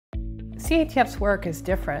CATF's work is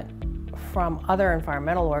different from other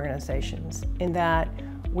environmental organizations in that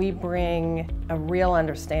we bring a real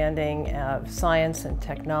understanding of science and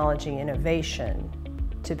technology innovation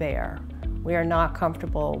to bear. We are not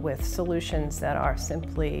comfortable with solutions that are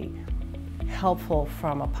simply helpful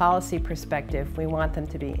from a policy perspective. We want them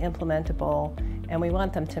to be implementable, and we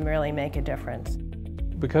want them to really make a difference.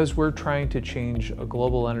 Because we're trying to change a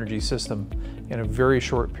global energy system in a very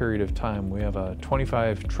short period of time, we have a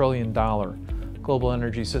 $25 trillion global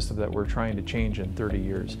energy system that we're trying to change in 30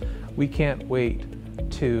 years. We can't wait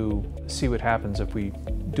to see what happens if we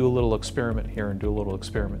do a little experiment here and do a little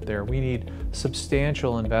experiment there. We need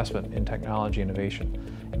substantial investment in technology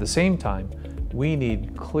innovation. At the same time, we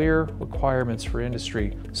need clear requirements for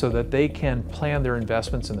industry so that they can plan their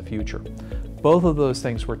investments in the future. Both of those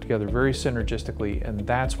things work together very synergistically, and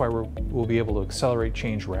that's why we'll be able to accelerate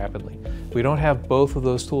change rapidly. If we don't have both of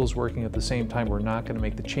those tools working at the same time, we're not going to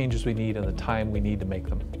make the changes we need in the time we need to make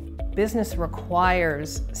them. Business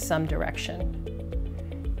requires some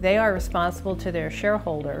direction. They are responsible to their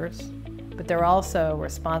shareholders, but they're also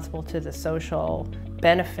responsible to the social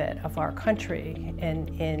benefit of our country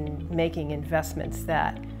in making investments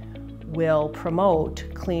that will promote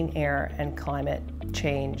clean air and climate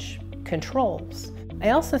change controls. I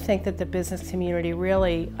also think that the business community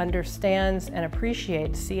really understands and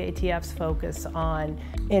appreciates CATF's focus on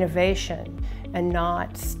innovation and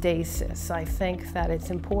not stasis. I think that it's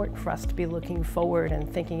important for us to be looking forward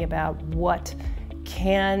and thinking about what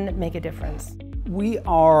can make a difference. We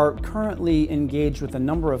are currently engaged with a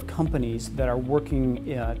number of companies that are working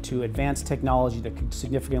to advance technology that could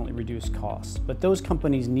significantly reduce costs. But those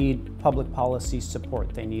companies need public policy support.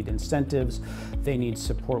 They need incentives. They need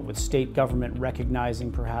support with state government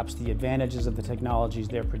recognizing perhaps the advantages of the technologies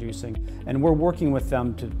they're producing. And we're working with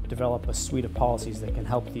them to develop a suite of policies that can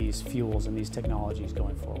help these fuels and these technologies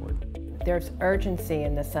going forward. There's urgency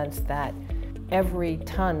in the sense that every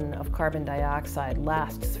ton of carbon dioxide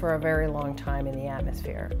lasts for a very long time in the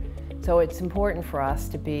atmosphere. So it's important for us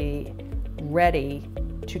to be ready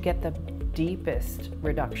to get the deepest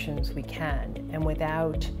reductions we can, and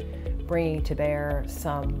without bringing to bear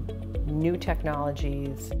some new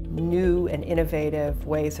technologies, new and innovative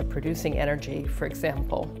ways of producing energy, for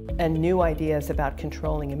example, and new ideas about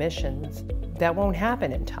controlling emissions, that won't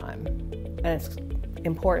happen in time. And it's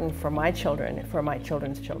important for my children, for my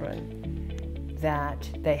children's children, that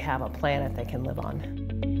they have a planet they can live on.